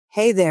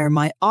Hey there,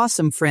 my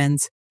awesome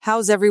friends.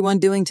 How's everyone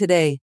doing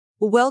today?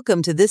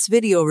 Welcome to this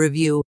video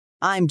review.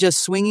 I'm just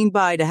swinging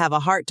by to have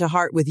a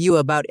heart-to-heart with you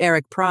about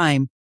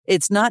Erecprime.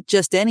 It's not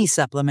just any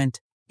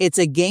supplement. It's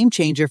a game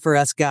changer for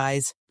us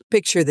guys.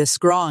 Picture this: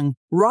 strong,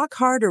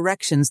 rock-hard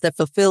erections that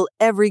fulfill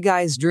every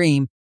guy's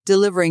dream,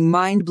 delivering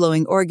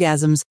mind-blowing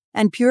orgasms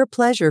and pure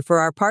pleasure for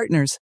our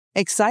partners.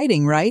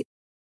 Exciting, right?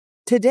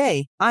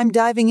 Today, I'm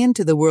diving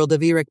into the world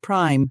of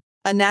Erecprime,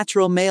 a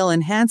natural male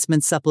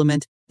enhancement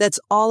supplement that's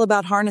all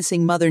about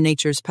harnessing Mother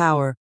Nature's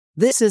power.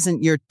 This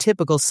isn't your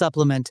typical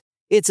supplement.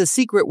 It's a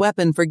secret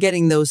weapon for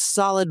getting those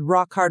solid,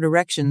 rock-hard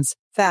erections,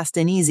 fast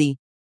and easy.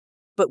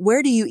 But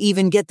where do you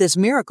even get this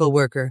miracle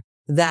worker?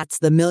 That's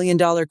the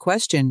million-dollar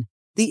question.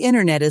 The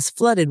internet is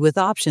flooded with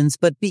options,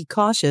 but be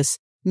cautious.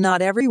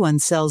 Not everyone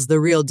sells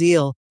the real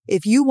deal.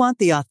 If you want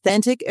the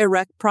authentic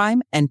Erecprime,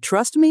 and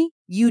trust me,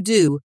 you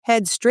do,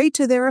 head straight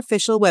to their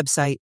official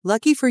website.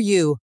 Lucky for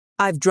you,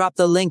 I've dropped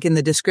the link in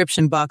the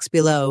description box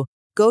below.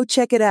 Go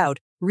check it out,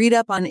 read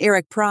up on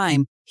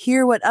Erecprime,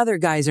 hear what other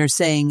guys are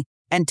saying,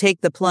 and take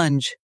the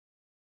plunge.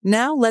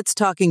 Now let's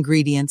talk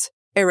ingredients.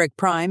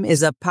 Erecprime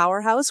is a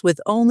powerhouse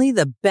with only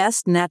the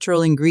best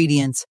natural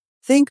ingredients.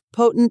 Think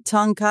potent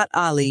tonkat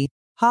ali,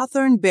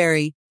 hawthorn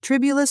berry,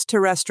 tribulus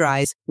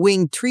terrestris,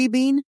 winged tree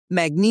bean,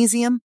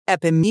 magnesium,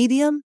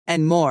 epimedium,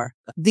 and more.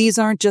 These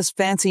aren't just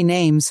fancy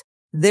names.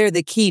 They're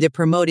the key to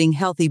promoting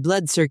healthy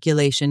blood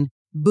circulation,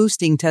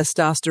 boosting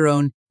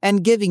testosterone,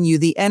 and giving you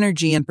the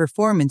energy and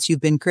performance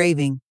you've been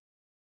craving.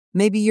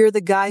 Maybe you're the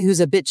guy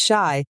who's a bit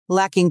shy,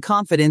 lacking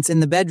confidence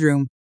in the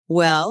bedroom.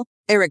 Well,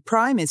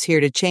 Erecprime is here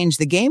to change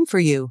the game for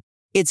you.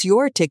 It's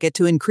your ticket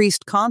to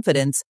increased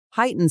confidence,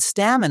 heightened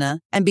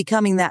stamina, and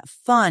becoming that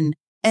fun,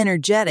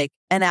 energetic,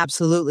 and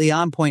absolutely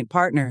on-point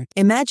partner.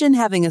 Imagine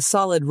having a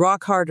solid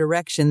rock-hard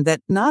erection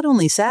that not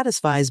only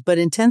satisfies but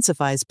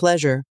intensifies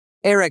pleasure.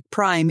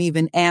 Erecprime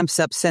even amps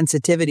up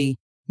sensitivity.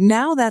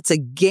 Now that's a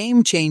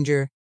game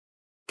changer.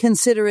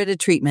 Consider it a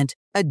treatment,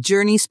 a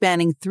journey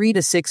spanning 3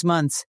 to 6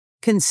 months.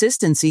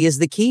 Consistency is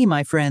the key,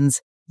 my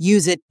friends.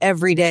 Use it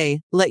every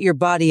day, let your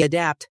body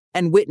adapt,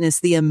 and witness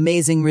the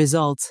amazing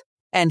results.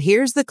 And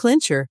here's the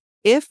clincher.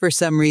 If for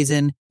some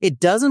reason it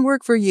doesn't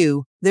work for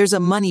you, there's a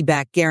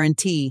money-back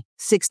guarantee,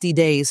 60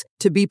 days,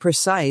 to be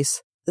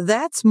precise.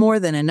 That's more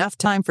than enough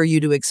time for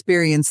you to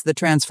experience the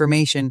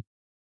transformation.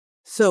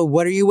 So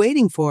what are you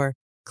waiting for?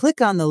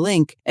 Click on the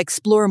link,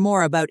 explore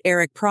more about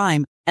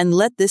Erecprime, and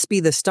let this be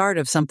the start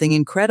of something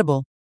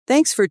incredible.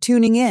 Thanks for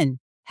tuning in.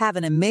 Have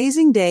an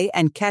amazing day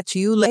and catch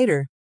you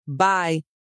later. Bye.